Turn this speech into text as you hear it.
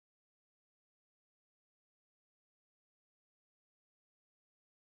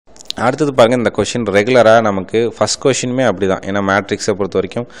அடுத்தது பாருங்க இந்த क्वेश्चन ரெகுலரா நமக்கு ஃபர்ஸ்ட் क्वेश्चनமே அப்படிதான் ஏனா மேட்ரிக்ஸை பொறுத்த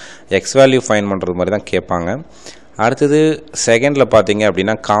வரைக்கும் x வேல்யூ ஃபைண்ட் பண்றது மாதிரி தான் கேட்பாங்க அடுத்தது செகண்ட்ல பாத்தீங்க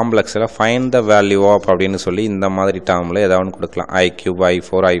அப்படினா காம்ப்ளெக்ஸ்ல ஃபைண்ட் தி வேல்யூ ஆஃப் அப்படினு சொல்லி இந்த மாதிரி டேர்ம்ல ஏதாவது ஒன்னு கொடுக்கலாம் i3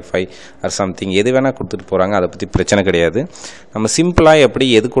 i4 i5 or something எது வேணா கொடுத்துட்டு போறாங்க அத பத்தி பிரச்சனை கிடையாது நம்ம சிம்பிளா எப்படி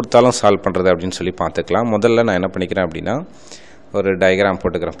எது கொடுத்தாலும் சால்வ் பண்றது அப்படினு சொல்லி பார்த்துக்கலாம் முதல்ல நான் என்ன பண்ணிக்கிறேன் அப்படினா ஒரு டயகிராம்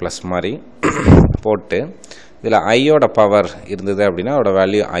போட்டுக்கிறேன் ப்ளஸ் மாதிரி போட்டு இதுல i ஓட பவர் இருந்தது அப்படினா அதோட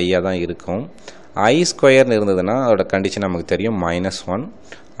வேல்யூ i ஆ தான் இருக்கும் i ஸ்கொயர் னு இருந்ததுனா அதோட கண்டிஷன் நமக்கு தெரியும் -1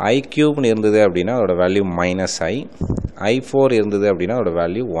 i cube னு இருந்தது அப்படினா அதோட வேல்யூ -i i4 இருந்தது அப்படினா அதோட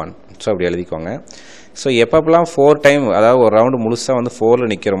வேல்யூ 1 சோ அப்படி எழுதிக்கோங்க சோ எப்பப்பலாம் 4 டைம் அதாவது ஒரு ரவுண்ட் முழுசா வந்து 4 ல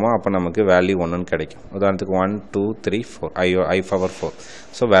நிக்கிறோமோ அப்ப நமக்கு வேல்யூ 1 ன்னு கிடைக்கும் உதாரணத்துக்கு 1 2 3 4 i பவர் 4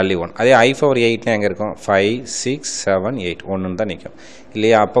 சோ வேல்யூ 1 அதே i பவர் 8 னா எங்க இருக்கும் 5 6 7 8 1 ன்னு தான் நிக்கும்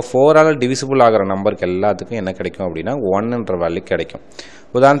இல்லையா அப்ப 4 ஆல டிவிசிபிள் ஆகுற நம்பருக்கு எல்லாத்துக்கும் என்ன கிடைக்கும் அப்படினா 1 ன்ற வேல்யூ கிடைக்கும்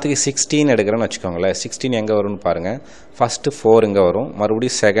உதாரணத்துக்கு 16 எடுக்கறேன்னு வெச்சுக்கோங்களே 16 எங்க வரும்னு பாருங்க ஃபர்ஸ்ட் 4 இங்க வரும்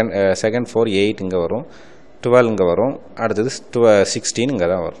மறுபடியும் செகண்ட் 4 8 இங்க வரும் 12 இங்க வரும் அடுத்து 16 இங்க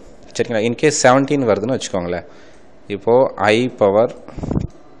தான் வரும் சரிங்களா in case 17 வருதுன்னு வெச்சுக்கோங்களே இப்போ i பவர்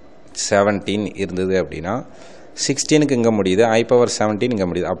 17 இருந்தது அப்படினா 16 க்கு இங்க முடியுது i பவர் 17 இங்க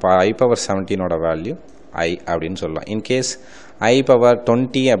முடியுது அப்ப i பவர் 17 ஓட வேல்யூ i அப்படினு சொல்லலாம் in case i பவர்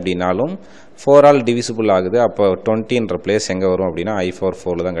 20 அப்படினாலும் 4 ஆல் டிவிசிபிள் ஆகுது அப்ப 20 ன்ற பிளேஸ் எங்க வரும் அப்படினா i பவர்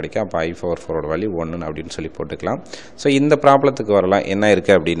 4 தான் கிடைக்கும் அப்ப i பவர் 4 ஓட வேல்யூ 1 அப்படினு சொல்லி போட்டுக்கலாம் சோ இந்த ப்ராப்ளத்துக்கு வரலாம் என்ன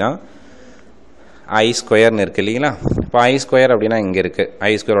இருக்கு அப்படினா i ஸ்கொயர் னு இருக்கு இல்லீங்களா இப்ப i ஸ்கொயர் அப்படினா இங்க இருக்கு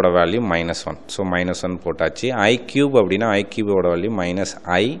i ஸ்கொயர் ஓட வேல்யூ -1 சோ -1 போட்டாச்சு i கியூப் அப்படினா i கியூப் ஓட வேல்யூ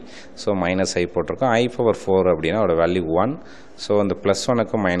 -i சோ -i போட்டுறோம் i பவர் 4 அப்படினா ஓட வேல்யூ 1 சோ அந்த +1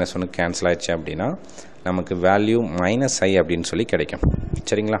 க்கு -1 க்கு கேன்சல் ஆயிடுச்சு அப்படினா நமக்கு வேல்யூ -i அப்படினு சொல்லி கிடைக்கும்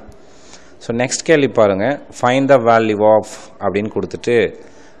சரிங்களா சோ நெக்ஸ்ட் கேள்வி பாருங்க ஃபைண்ட் தி வேல்யூ ஆஃப் அப்படினு கொடுத்துட்டு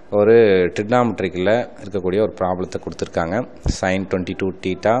ஒரு ட்ரிகோனோமெட்ரிக்ல இருக்கக்கூடிய ஒரு ப்ராப்ளத்தை கொடுத்திருக்காங்க sin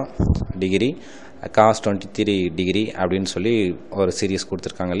 22 θ டிகிரி cos 23 டிகிரி அப்படினு சொல்லி ஒரு சீரிஸ்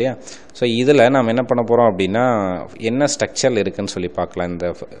கொடுத்திருக்காங்க இல்லையா சோ இதுல நாம என்ன பண்ண போறோம் அப்படினா என்ன ஸ்ட்ரக்சர் இருக்குன்னு சொல்லி பார்க்கலாம் இந்த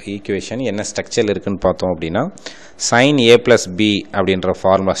ஈக்குவேஷன் என்ன ஸ்ட்ரக்சர் இருக்குன்னு பார்த்தோம் அப்படினா sin a + b அப்படிங்கற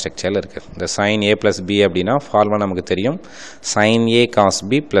ஃபார்முலா ஸ்ட்ரக்சர்ல இருக்கு இந்த sin a + b அப்படினா ஃபார்முலா நமக்கு தெரியும் sin a cos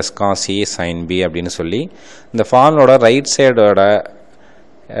b + cos a sin b அப்படினு சொல்லி இந்த ஃபார்முலாவோட ரைட் சைடோட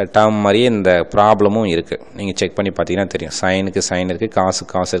டேர்ம் மாதிரி இந்த ப்ராப்ளமும் இருக்கு நீங்க செக் பண்ணி பாத்தீங்கன்னா தெரியும் sin க்கு sin இருக்கு cos க்கு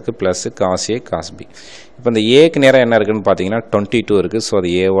cos இருக்கு plus cos a cos b இப்போ இந்த a க்கு நேரா என்ன இருக்குன்னு பாத்தீங்கன்னா 22 இருக்கு சோ அது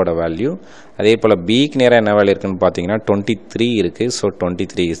a ஓட வேல்யூ அதே போல b க்கு நேரா என்ன வேல்யூ இருக்குன்னு பாத்தீங்கன்னா 23 இருக்கு so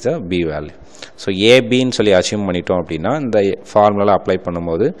 23 is the b value so ab ன்னு சொல்லி அஸ்யூம் பண்ணிட்டோம் அப்படினா இந்த ஃபார்முலால அப்ளை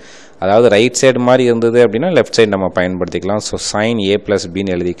பண்ணும்போது அதாவது ரைட் சைடு மாதிரி இருந்தது அப்படினா லெஃப்ட் சைடு நம்ம பயன்படுத்திக்கலாம் சோ sin a + b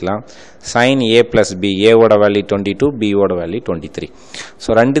ன்னு எழுதிக்கலாம் sin a + b a ஓட வேல்யூ 22 b ஓட வேல்யூ 23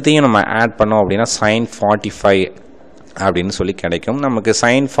 சோ ரெண்டுத்தையும் நம்ம ஆட் பண்ணோம் அப்படினா sin 45 அப்படினு சொல்லி கிடைக்கும் நமக்கு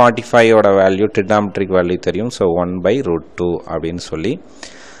sin 45 ஓட வேல்யூ ட்ரிகோனோமெட்ரிக் வேல்யூ தெரியும் சோ 1/√2 அப்படினு சொல்லி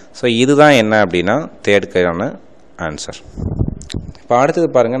சோ இதுதான் என்ன அப்படினா தேர்ட்க்கான ஆன்சர் இப்போ அடுத்து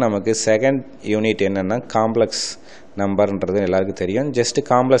பாருங்க நமக்கு செகண்ட் யூனிட் என்னன்னா காம்ப்ளெக்ஸ் நம்பர்ன்றது எல்லாருக்கும் தெரியும் ஜஸ்ட்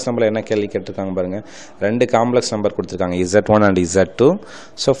காம்ப்ளெக்ஸ் நம்பர்ல என்ன கேள்வி கேட்டிருக்காங்க பாருங்க ரெண்டு காம்ப்ளெக்ஸ் நம்பர் கொடுத்திருக்காங்க z1 and z2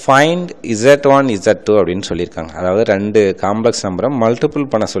 so find z1 z2 அப்படினு சொல்லிருக்காங்க அதாவது ரெண்டு காம்ப்ளெக்ஸ் நம்பரை மல்டிபிள்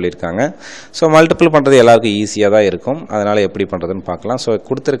பண்ண சொல்லிருக்காங்க சோ மல்டிபிள் பண்றது எல்லாருக்கும் ஈஸியா தான் இருக்கும் அதனால எப்படி பண்றதுன்னு பார்க்கலாம் சோ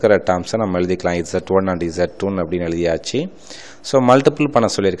கொடுத்திருக்கிற டேர்ம்ஸை நம்ம எழுதிக்கலாம் z1 and z2 அப்படினு எழுதியாச்சு சோ மல்டிபிள் பண்ண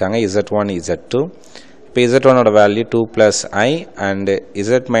சொல்லிருக்காங்க z1 z2 இப்போ z1 ஓட வேல்யூ 2 + i and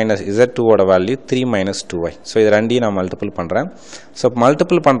z2 ஓட வேல்யூ 3 - 2i சோ இது ரெண்டையும் நான் மல்டிபிள் பண்றேன் சோ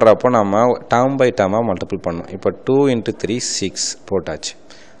மல்டிபிள் பண்றப்போ நாம டேர்ம் பை டேர்மா மல்டிபிள் பண்ணனும் இப்போ 2 * 3 6 போட்டாச்சு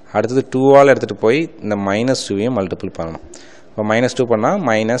அடுத்து 2 ஆல் எடுத்துட்டு போய் இந்த -2 ஐயும் மல்டிபிள் பண்ணனும் இப்போ -2 பண்ணா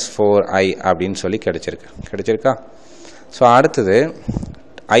 -4i அப்படினு சொல்லி கிடைச்சிருக்கா சோ அடுத்து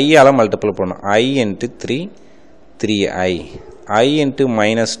i ஆல மல்டிபிள் பண்ணனும் i * 3 3i i *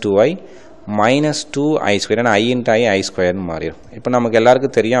 -2i -2i square ஏன்னா i × i ஸ்கொயர் மாறிடும் இப்போ நமக்கு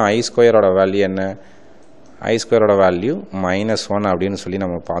எல்லாருக்கும் தெரியும் i ஸ்கொயரோட வேல்யூ என்ன i ஸ்கொயரோட வேல்யூ -1 அப்படினு சொல்லி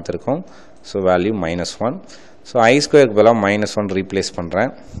நம்ம பார்த்திருக்கோம் சோ வேல்யூ -1 சோ i ஸ்கொயருக்கு பதிலா -1 ரீப்ளேஸ்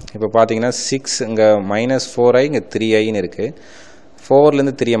பண்றேன் இப்போ பாத்தீங்கன்னா 6 இங்க -4i இங்க 3i ன்னு இருக்கு 4 ல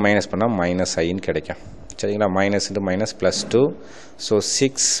இருந்து 3 ஐ மைனஸ் பண்ணா -i ன்னு கிடைக்கும் சரிங்களா minus into minus plus 2 so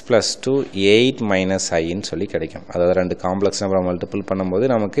 6 plus 2 8 minus i ன்னு சொல்லி கிடைக்கும் அதாவது ரெண்டு காம்ப்ளெக்ஸ் நம்பரை மல்டிபிள் பண்ணும்போது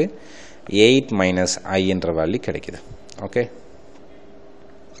நமக்கு 8 minus i என்ற வேல்யூ கிடைக்குது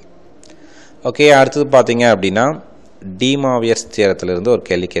ஓகே அடுத்து பாத்தீங்க அப்படினா டி மாவியர்ஸ் தியரத்துல இருந்து ஒரு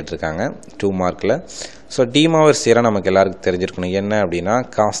கேள்வி கேட்டிருக்காங்க 2 மார்க்ல சோ டி மாவியர்ஸ் தியரம் நமக்கு எல்லாருக்கும் தெரிஞ்சிருக்கணும் என்ன அப்படினா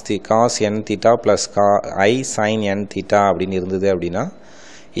cos n θ plus i sin n θ அப்படினு இருந்தது அப்படினா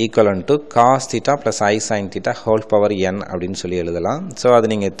ஈக்குவலன் to cos theta plus I sine theta whole power n அப்படின்னு சொல்லி எழுதலாம். ஸோ அது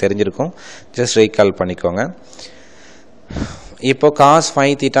நீங்கள் தெரிஞ்சிருக்கும், ஜஸ்ட் ரீகால் பண்ணிக்கோங்க. இப்போ காஸ்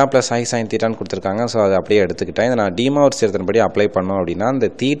 5 தீட்டா ப்ளஸ் ஐ சைன் தீட்டான்னு கொடுத்துருக்காங்க. ஸோ அதை அப்படியே எடுத்துக்கிட்டேன். இதை நான் டிமோர்ஸ் தேற்றத்தின்படி அப்ளை பண்ணோம் அப்படின்னா அந்த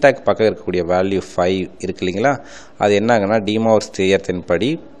தீட்டாக்கு பக்கம் இருக்கக்கூடிய வேல்யூ 5 இருக்கு இல்லைங்களா, அது என்ன ஆகுனா டிமோர்ஸ் தேற்றத்தின்படி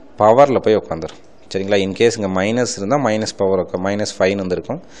பவரில் போய் உட்காந்துரும். சரிங்களா. இன்கேஸ் இங்கே மைனஸ் இருந்தால் மைனஸ் பவர் மைனஸ் 5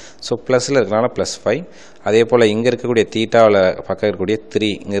 வந்துருக்கும். ஸோ ப்ளஸில் இருக்கனால +5. அதே போல் இங்கே இருக்கக்கூடிய தீட்டாவில் பக்கம் இருக்கக்கூடிய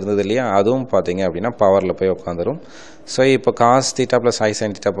 3 இங்கே இருந்தது இல்லையா, அதுவும் பார்த்தீங்க அப்படின்னா பவரில் போய் உட்காந்துரும். ஸோ இப்போ cos theta plus I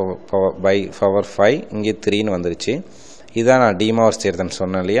sine theta by power 5 இங்கே 3ன்னு வந்துருச்சு. இதான் நான் டிமோர்ஸ் தேற்றம்னு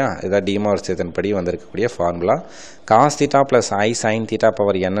சொன்னேன் இல்லையா, இதான் டிமோர்ஸ் தேற்றத்தின் படி வந்திருக்கக்கூடிய ஃபார்முலா. காஸ் தீட்டா ப்ளஸ் ஐ சைன் தீட்டா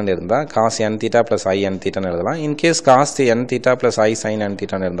பவர் என்னன்னு இருந்தால் காஸ் என் தீட்டா ப்ளஸ் ஐ என் தீட்டான்னு எழுதலாம். இன்கேஸ் காஸ் என் தீட்டா ப்ளஸ் ஐ சைன் என்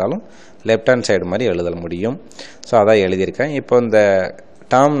தீட்டான்னு இருந்தாலும் லெஃப்ட் ஹேண்ட் சைடு மாதிரி எழுத முடியும். ஸோ அதான் எழுதியிருக்கேன். இப்போ இந்த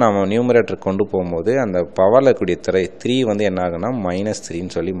டேர்ம் நம்ம நியூமரேட்டர் கொண்டு போகும்போது அந்த பவரில் இருக்கக்கூடிய 3 வந்து என்ன ஆகுனா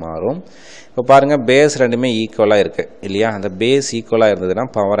 -3ன்னு சொல்லி மாறும். இப்போ பாருங்கள், பேஸ் ரெண்டுமே ஈக்குவலாக இருக்குது இல்லையா, அந்த பேஸ் ஈக்குவலாக இருந்ததுன்னா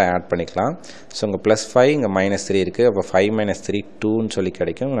பவரை ஆட் பண்ணிக்கலாம். ஸோ இங்கே +5 இங்கே -3 இருக்குது. அப்போ 5 - 3 2ன்னு சொல்லி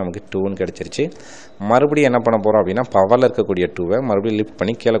கிடைக்கும். நமக்கு 2ன்னு கிடச்சிருச்சு. மறுபடியும் என்ன பண்ண போகிறோம் அப்படின்னா பவரில் இருக்கக்கூடிய 2வை மறுபடியும் லிஃப்ட்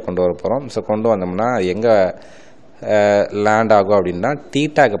பண்ணி கீழே கொண்டு வர போகிறோம். ஸோ கொண்டு வந்தோம்னா எங்கே லேண்ட் ஆகும் அப்படின்னா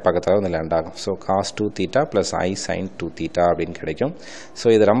தீட்டாக்கு பக்கத்தில் வந்து லேண்ட் ஆகும். ஸோ காஸ் 2 தீட்டா ப்ளஸ் ஐ சைன் 2 தீட்டா அப்படின்னு கிடைக்கும். ஸோ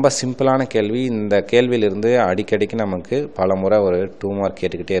இது ரொம்ப சிம்பிளான கேள்வி. இந்த கேள்வியிலிருந்து அடிக்கடிக்கு நமக்கு பல முறை ஒரு 2 மார்க்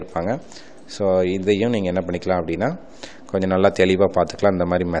கேட்டுக்கிட்டே இருப்பாங்க. ஸோ இதையும் நீங்கள் என்ன பண்ணிக்கலாம் அப்படின்னா கொஞ்சம் நல்லா தெளிவாக பார்த்துக்கலாம் இந்த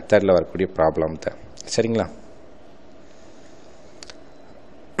மாதிரி மெத்தடில் வரக்கூடிய ப்ராப்ளத்தை. சரிங்களா.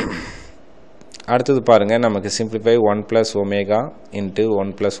 அடுத்தது பாருங்கள், நமக்கு simplify 1 + omega into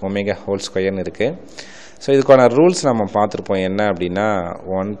 1 + omega whole ஸ்கொயர்னு இருக்குது. ஸோ இதுக்கான ரூல்ஸ் நம்ம பார்த்துருப்போம். என்ன அப்படின்னா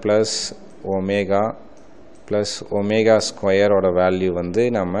 1 + ஒமேகா ப்ளஸ் ஒமேகா ஸ்கொயரோட வேல்யூ வந்து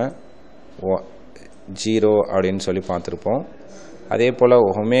நம்ம 0 அப்படின்னு சொல்லி பார்த்துருப்போம். அதே போல்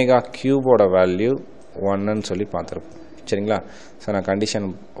ஒமேகா க்யூபோட வேல்யூ 1ன்னு சொல்லி பார்த்துருப்போம். சரிங்களா. ஸோ நான் கண்டிஷன்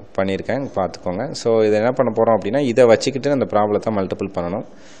பண்ணியிருக்கேன், பார்த்துக்கோங்க. ஸோ இதை என்ன பண்ண போகிறோம் அப்படின்னா இதை வச்சுக்கிட்டு அந்த ப்ராப்ளத்தை மல்டிபிள் பண்ணணும்.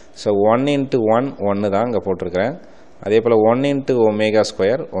 ஸோ 1 × 1 1 தான் இங்கே போட்டிருக்கிறேன். அதே போல் 1 × ஒமேகா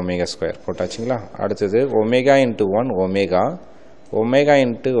ஸ்கொயர் போட்டாச்சுங்களா. அடுத்தது omega × 1 omega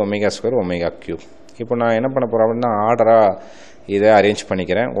 × omega square omega cube. இப்போ நான் என்ன பண்ண போகிறேன் அப்படின்னா ஆர்டராக இதை அரேஞ்ச்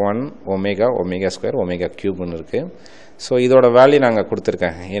பண்ணிக்கிறேன். 1 ஒமேகா ஸ்கொயர் ஒமேகா க்யூப்னு இருக்குது. ஸோ இதோட வேல்யூ நாங்கள்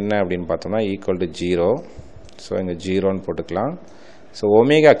கொடுத்துருக்கேன். என்ன அப்படின்னு பார்த்தோம்னா ஈக்குவல் டு 0. ஸோ இங்கே 0ன்னு போட்டுக்கலாம். So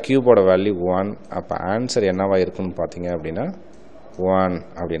omega க்யூபோட value 1. அப்போ ஆன்சர் என்னவா இருக்குன்னு பார்த்தீங்க அப்படின்னா 1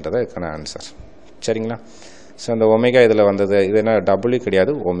 அப்படின்றத இதுக்கான ஆன்சர். சரிங்களா. ஸோ இந்த ஒமேகா இதில் வந்தது, இது என்ன W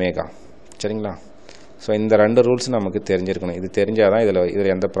கிடையாது, ஒமேகா. சரிங்களா. ஸோ இந்த 2 ரூல்ஸ் நமக்கு தெரிஞ்சிருக்கணும். இது தெரிஞ்சால் தான்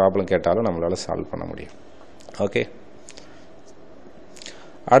இதில் எந்த ப்ராப்ளம் கேட்டாலும் நம்மளால் சால்வ் பண்ண முடியும். ஓகே.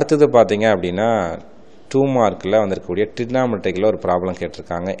 அடுத்தது பார்த்தீங்க அப்படின்னா 2 மார்க்கில் வந்திருக்கக்கூடிய ட்ரிக்னாமெட்ரிக்கில் ஒரு ப்ராப்ளம்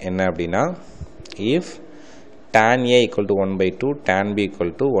கேட்டிருக்காங்க. என்ன அப்படின்னா if tan A = 1/2 tan B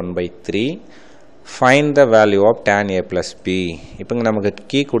 = 1/3 find the value of tan A + B. இப்போங்க நமக்கு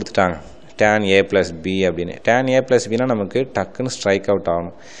கீ கொடுத்துட்டாங்க tan A + B அப்படின்னு. tan A + Bனா நமக்கு டக்குன்னு ஸ்ட்ரைக் அவுட்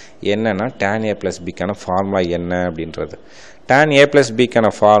ஆகணும். என்னன்னா tan A + Bக்கான ஃபார்முலா என்ன அப்படின்றது. tan A + Bக்கான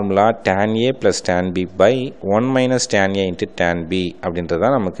formula tan A + tan B by 1 - tan A × tan B அப்படின்றது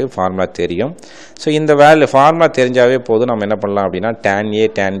தான் நமக்கு ஃபார்முலா தெரியும். ஸோ இந்த ஃபார்முலா தெரிஞ்சாவே போதும். நம்ம என்ன பண்ணலாம் அப்படின்னா tan A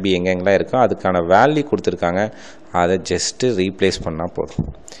tan B எங்கெங்கெல்லாம் இருக்கோ அதுக்கான வேல்யூ கொடுத்துருக்காங்க, அதை ஜஸ்ட்டு ரீப்ளேஸ் பண்ணால் போதும்.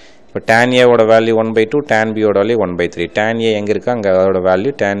 இப்போ tan A ஓட வேல்யூ 1/2, tan B ஓட வேல்யூ 1/3. tan A எங்கே இருக்கோ அங்கே அதோட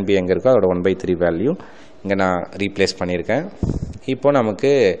வேல்யூ, tan B எங்கே இருக்கோ அதோட 1/3 வேல்யூ இங்கே நான் ரீப்ளேஸ் பண்ணியிருக்கேன். இப்போ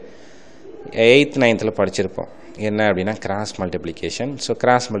நமக்கு 8th 9th படிச்சிருப்போம். என்ன அப்படின்னா cross multiplication. So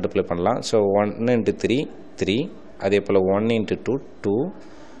cross multiply பண்ணலாம். ஸோ 1 × 3 3, அதே போல் 1 × 2 2,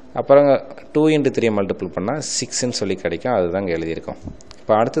 அப்புறம் 2 × 3 மல்டிபிள் பண்ணால் 6ன்னு சொல்லி கிடைக்கும். அதுதான் இங்கே எழுதியிருக்கோம்.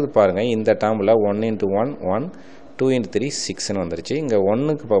 இப்போ அடுத்தது பாருங்கள், இந்த டேர்மில் 1 × 1 1, 2 × 3 6ன்னு வந்துருச்சு. இங்கே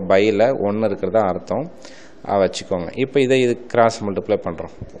 1க்கு இப்போ பையில் 1 இருக்கிறதா அர்த்தம் வச்சுக்கோங்க. இப்போ இது கிராஸ் மல்டிப்ளை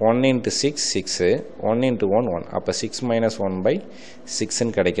பண்ணுறோம். 1 × 6 6, 1 × 1 1, அப்போ 6 -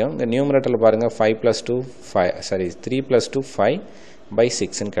 1/6ன்னு கிடைக்கும். இந்த நியூமரேட்டரில் பாருங்கள் 5 + 2 5, 3 + 2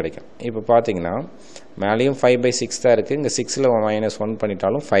 5/6ன்னு கிடைக்கும். இப்போ பார்த்தீங்கன்னா மேலேயும் 5/6 தான் இருக்குது. இங்கே 6ல் -1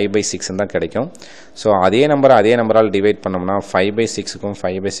 பண்ணிட்டாலும் 5/6 தான் கிடைக்கும். ஸோ அதே நம்பரால் டிவைட் பண்ணோம்னா 5/6க்கும்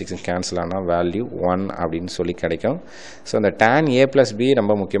 5/6க்கும் கேன்சல் ஆனால் வேல்யூ 1 அப்படின்னு சொல்லி கிடைக்கும். ஸோ இந்த tan A + B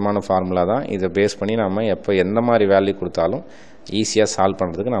ரொம்ப முக்கியமான ஃபார்முலா தான். இதை பேஸ் பண்ணி நம்ம எப்போ எந்த மாதிரி வேல்யூ கொடுத்தாலும் ஈஸியாக சால்வ்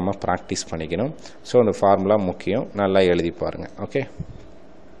பண்ணுறதுக்கு நம்ம ப்ராக்டிஸ் பண்ணிக்கணும். ஸோ அந்த ஃபார்முலா முக்கியம், நல்லா எழுதி பாருங்கள். ஓகே.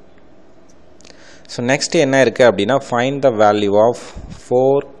 ஸோ நெக்ஸ்ட் என்ன இருக்குது அப்படின்னா find the value of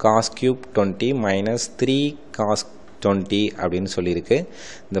 4 cos cube 20 - 3 cos 20 அப்படின்னு சொல்லியிருக்கு.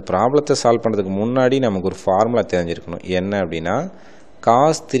 இந்த ப்ராப்ளத்தை சால்வ் பண்ணுறதுக்கு முன்னாடி நமக்கு ஒரு ஃபார்முலா தெரிஞ்சிருக்கணும். என்ன அப்படின்னா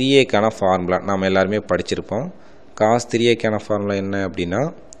cos 3a ஃபார்முலா நாம் எல்லாருமே படிச்சிருப்போம். cos 3a ஃபார்முலா என்ன அப்படின்னா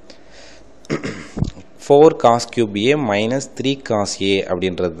 4 cos cube a minus 3 cos a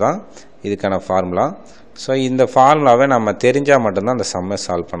அப்படின்றது தான் இதுக்கான ஃபார்முலா. ஸோ இந்த ஃபார்முலாவை நம்ம தெரிஞ்சால் மட்டும்தான் அந்த சம்மை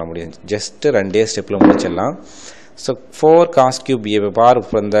சால்வ் பண்ண முடியும். ஜஸ்ட்டு 2 ஸ்டெப்பில் முடிச்சிடலாம். ஸோ 4 cos cube a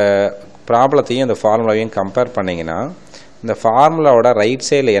இந்த ப்ராப்ளத்தையும் இந்த ஃபார்முலாவையும் கம்பேர் பண்ணிங்கன்னா இந்த ஃபார்முலாவோட ரைட்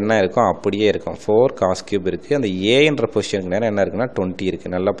சைடில் என்ன இருக்கும் அப்படியே இருக்கும். 4 cos cube இருக்குது. அந்த ஏன்ற பொசிஷனுக்கு நேரம் என்ன இருக்குன்னா 20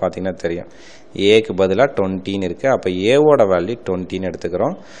 இருக்குது. நல்லா பார்த்தீங்கன்னா தெரியும். ஏக்கு பதிலாக 20 இருக்குது. அப்போ ஏவோட வேல்யூ 20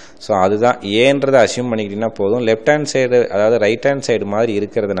 எடுத்துக்கிறோம். ஸோ அதுதான் ஏன்றதை அசியூம் பண்ணிக்கிட்டிங்கன்னா போதும். லெஃப்ட் ஹேண்ட் சைடு அதாவது ரைட் ஹேண்ட் சைடு மாதிரி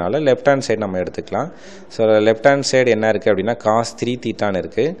இருக்கிறதுனால லெஃப்ட் ஹேண்ட் சைடு நம்ம எடுத்துக்கலாம். ஸோ லெஃப்ட் ஹேண்ட் சைடு என்ன இருக்குது அப்படின்னா cos 3 தீட்டான்னு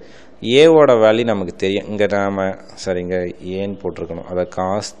இருக்குது. ஏவோட வேல்யூ நமக்கு தெரியும். இங்கே நாம் இங்கே ஏன்னு போட்டிருக்கணும். அதை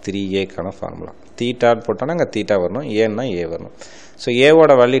cos 3a ஃபார்முலா தீட்டான்னு போட்டோன்னா இங்கே தீட்டா வரணும், ஏன்னா ஏ வரணும். ஸோ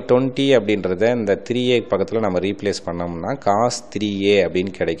ஏவோட வேல்யூ 20 அப்படின்றத இந்த 3a பக்கத்தில் நம்ம ரீப்ளேஸ் பண்ணோம்னா cos 3a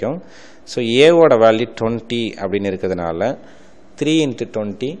அப்படின்னு கிடைக்கும். ஸோ ஏவோட வேல்யூ 20 அப்படின்னு இருக்கிறதுனால 3 ×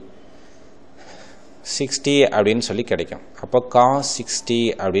 20 60 அப்படின்னு சொல்லி கிடைக்கும். அப்போ cos 60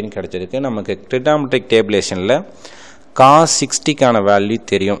 அப்படின்னு கிடைச்சிருக்கு. நமக்கு ட்ரிகோனோமெட்ரிக் டேபிளேஷனில் cos 60 வேல்யூ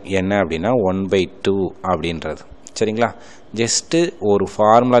தெரியும். என்ன அப்படின்னா 1/2 அப்படின்றது. சரிங்களா? ஜஸ்ட்டு ஒரு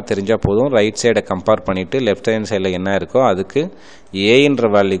ஃபார்முலா தெரிஞ்சால் போதும். ரைட் சைடை கம்பேர் பண்ணிவிட்டு லெஃப்ட் ஹேண்ட் சைடில் என்ன இருக்கோ அதுக்கு ஏன்ற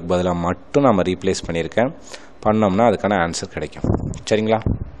வேல்யூக்கு பதிலாக மட்டும் நம்ம ரீப்ளேஸ் பண்ணியிருக்கேன். பண்ணோம்னா அதுக்கான ஆன்சர் கிடைக்கும். சரிங்களா?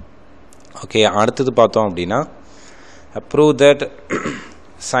 ஓகே, அடுத்தது பார்த்தோம் அப்படின்னா prove that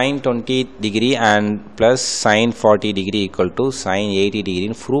sin 20 degree and plus sin 40 degree equal to sin 80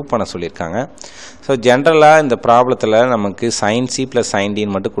 degree prove பண்ண சொல்லியிருக்காங்க. ஸோ ஜென்ரலாக இந்த ப்ராப்ளத்தில் நமக்கு sin c plus sin d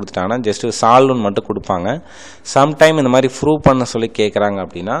மட்டும் கொடுத்துட்டாங்கன்னா ஜஸ்ட்டு சால்வ்னு மட்டும் கொடுப்பாங்க. சம்டைம் இந்த மாதிரி ப்ரூவ் பண்ண சொல்லி கேட்குறாங்க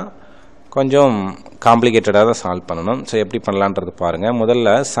அப்படின்னா கொஞ்சம் காம்ப்ளிகேட்டடாக தான் சால்வ் பண்ணணும். ஸோ எப்படி பண்ணலான்றது பாருங்கள்.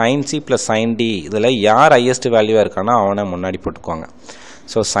 முதல்ல sin c plus sin d இதில் யார் ஹையஸ்ட் வேல்யூவாக இருக்கானோ அவனை முன்னாடி போட்டுக்குவாங்க.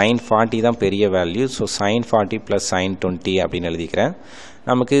 ஸோ sin 40 தான் பெரிய value. So sin 40 plus sin 20 அப்படின்னு எழுதிக்கிறேன்.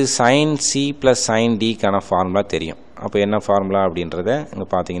 நமக்கு sin c plus sin d formula தெரியும். அப்போ என்ன ஃபார்முலா அப்படின்றத இங்கே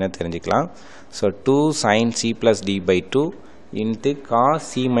பார்த்தீங்கன்னா தெரிஞ்சுக்கலாம். So 2 sin c plus d/2 into cos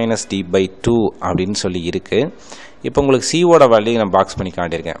c minus d/2 அப்படின்னு சொல்லி இருக்குது. இப்போ உங்களுக்கு c-ஓட வேல்யூ நான் பாக்ஸ் பண்ணி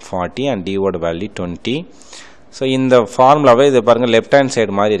காட்டியிருக்கேன் 40 and d-ஓட வேல்யூ 20. ஸோ இந்த ஃபார்முலாவை இதை பாருங்கள் லெஃப்ட் ஹேண்ட்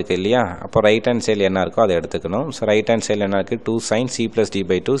சைடு மாதிரி இருக்குது இல்லையா? அப்போ ரைட் ஹேண்ட் சைடில் என்ன இருக்கோ அதை எடுத்துக்கணும். ஸோ ரைட் ஹேண்ட் சைடில் என்ன இருக்குது 2 sin c plus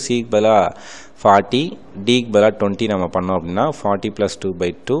d/2 cக்கு பதிலாக 40 dக்கு பதிலாக 20 நம்ம பண்ணோம் அப்படின்னா 40 plus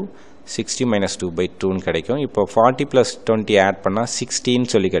 2/2 60 minus 2/2 கிடைக்கும். இப்போ 40 plus 20 ஆட் பண்ணால்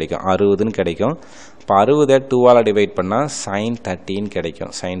 16 சொல்லி கிடைக்கும், 60 கிடைக்கும். இப்போ 60 2ஆல் டிவைட் பண்ணால் sin 30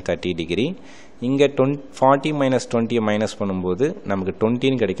 கிடைக்கும், sin 30 டிகிரி. இங்கே 40 minus 20 மைனஸ் பண்ணும்போது நமக்கு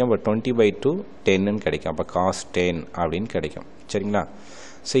 20 கிடைக்கும். இப்போ 20/2 10 கிடைக்கும். அப்போ cos 10 அப்படின்னு கிடைக்கும். சரிங்களா?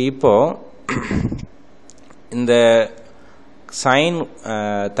 ஸோ இப்போது இந்த sin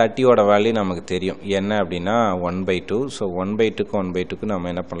 30ஓட வேல்யூ நமக்கு தெரியும். என்ன அப்படின்னா 1/2. ஸோ 1/2க்கு 1/2க்கு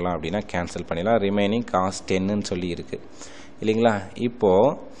நம்ம என்ன பண்ணலாம் அப்படின்னா கேன்சல் பண்ணிடலாம். ரிமைனிங் cos 10ன்னு சொல்லி இருக்குது இல்லைங்களா?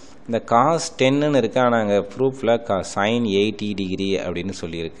 இப்போது இந்த cos 10ன்னு இருக்குது. ஆனால் அங்கே ப்ரூஃபில் sin 80 டிகிரி அப்படின்னு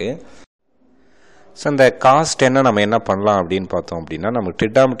சொல்லியிருக்கு. ஸோ இந்த cos 10 நம்ம என்ன பண்ணலாம் அப்படின்னு பார்த்தோம் அப்படின்னா நமக்கு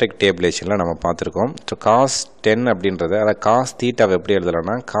ட்ரிகோனோமெட்ரிக் டேபிளேஷனில் நம்ம பார்த்துருக்கோம். ஸோ cos 10 அப்படின்றது அதை cos தீட்டாவை எப்படி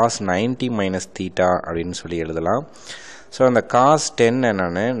எழுதலாம்னா cos 90 minus தீட்டா அப்படின்னு சொல்லி எழுதலாம். ஸோ அந்த cos 10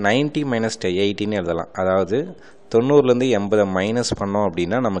 என்னென்னு 90 minus 80ன்னு எழுதலாம். அதாவது 90லேருந்து 80 மைனஸ் பண்ணோம்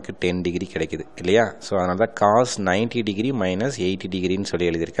அப்படின்னா நமக்கு 10 டிகிரி கிடைக்குது இல்லையா? ஸோ அதனால தான் cos 90 டிகிரி மைனஸ் 80 டிகிரின்னு சொல்லி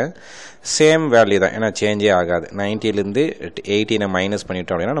எழுதியிருக்கேன். சேம் வேல்யூ தான், ஏன்னா சேஞ்சே ஆகாது. 90லேருந்து 80 மைனஸ்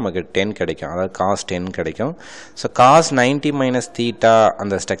பண்ணிட்டோம் அப்படின்னா நமக்கு 10 கிடைக்கும், அதாவது cos 10 கிடைக்கும். ஸோ cos 90 மைனஸ் தீட்டா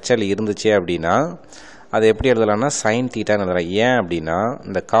அந்த ஸ்ட்ரக்சரில் இருந்துச்சு அப்படின்னா அது எப்படி எழுதலாம்னா sin தீட்டான்னு எழுதலாம். ஏன் அப்படின்னா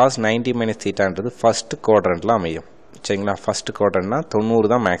இந்த cos 90 மைனஸ் தீட்டான்றது ஃபஸ்ட் குவாட்ரண்ட்டில் அமையும். சரிங்களா? ஃபஸ்ட் குவாட்ரண்ட்னா 90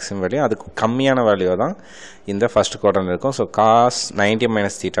 தான் மேக்ஸிமம் வேல்யூ, அதுக்கு கம்மியான வேல்யூ தான் இந்த ஃபஸ்ட் குவாட்ரண்ட் இருக்கும். So cos 90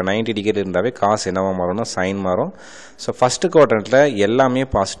 minus theta 90 degree இருந்தாவே காஸ் என்னவா மாறும்னா சைன் மாறும். ஸோ ஃபஸ்ட் குவாட்ரண்ட்டில் எல்லாமே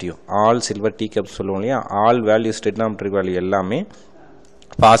positive, all silver tea cup சொல்லுவோம் இல்லையா? ஆல் வேல்யூஸ் ட்ரிகோனோமெட்ரிக் வேல்யூ எல்லாமே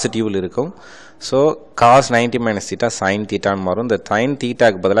பாசிட்டிவில் இருக்கும். So cos 90 minus theta sine தீட்டான்னு மாறும். இந்த சைன்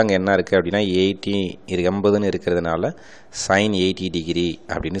தீட்டாக்கு பதிலாக அங்கே என்ன இருக்குது அப்படின்னா 80 இருக்கிறதுனால சைன் 80 டிகிரி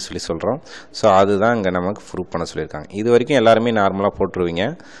அப்படின்னு சொல்லி சொல்கிறோம். ஸோ அதுதான் இங்கே நமக்கு ப்ரூவ் பண்ண சொல்லியிருக்காங்க. இது வரைக்கும் எல்லாருமே நார்மலாக போட்டுருவீங்க.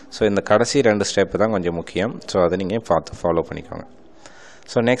 ஸோ இந்த கடைசி 2 ஸ்டெப்பு தான் கொஞ்சம் முக்கியம். ஸோ அதை நீங்கள் பார்த்து ஃபாலோ பண்ணிக்கோங்க.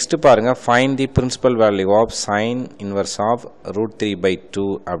 ஸோ நெக்ஸ்ட்டு பாருங்கள், find the principal value of sine inverse of √3/2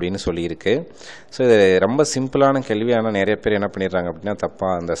 அப்படின்னு சொல்லியிருக்கு. ஸோ இது ரொம்ப சிம்பிளான கேள்வி. ஆனால் நிறைய பேர் என்ன பண்ணிடுறாங்க அப்படின்னா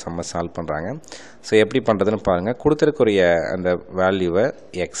தப்பாக அந்த சம்மை சால்வ் பண்ணுறாங்க. ஸோ எப்படி பண்ணுறதுன்னு பாருங்கள். கொடுத்துருக்குரிய அந்த வேல்யூவை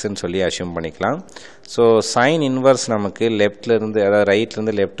எக்ஸ்ன்னு சொல்லி அஷ்யூம் பண்ணிக்கலாம். ஸோ சைன் இன்வர்ஸ் நமக்கு லெஃப்ட்லேருந்து அதாவது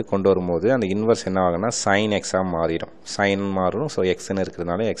ரைட்லேருந்து லெஃப்ட் கொண்டு வரும்போது அந்த இன்வர்ஸ் என்ன ஆகுனா சைன் எக்ஸாக மாறிடும். சைன் மாறும். ஸோ எக்ஸ்ன்னு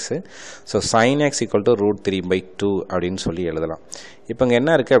இருக்கிறதுனால x. So sine x equal to √3/2 அப்படின்னு சொல்லி எழுதலாம். இப்போ இங்கே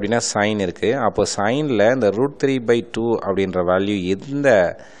என்ன இருக்குது அப்படின்னா சைன் இருக்குது. அப்போ சைனில் இந்த √3/2 அப்படின்ற வேல்யூ எந்த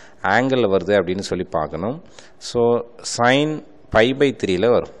ஆங்கிளில் வருது அப்படின்னு சொல்லி பார்க்கணும். ஸோ சைன்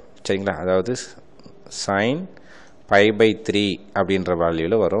π/3 வரும். சரிங்களா, அதாவது சைன் π/3 அப்படின்ற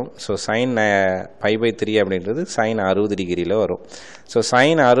வேல்யூவில் வரும். ஸோ சைன் π/3 அப்படின்றது சைன் 60 டிகிரியில் வரும். ஸோ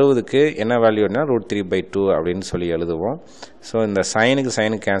சைன் 60க்கு என்ன வேல்யூனா √3/2 அப்படின்னு சொல்லி எழுதுவோம். ஸோ இந்த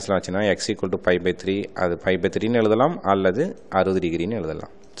சைனுக்கு கேன்சல் ஆச்சுன்னா எக்ஸ் ஈக்குவல் டு π/3, அது π/3ன்னு எழுதலாம் அல்லது 60 டிகிரின்னு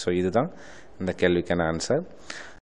எழுதலாம். ஸோ இதுதான் இந்த கேள்விக்கான ஆன்சர்.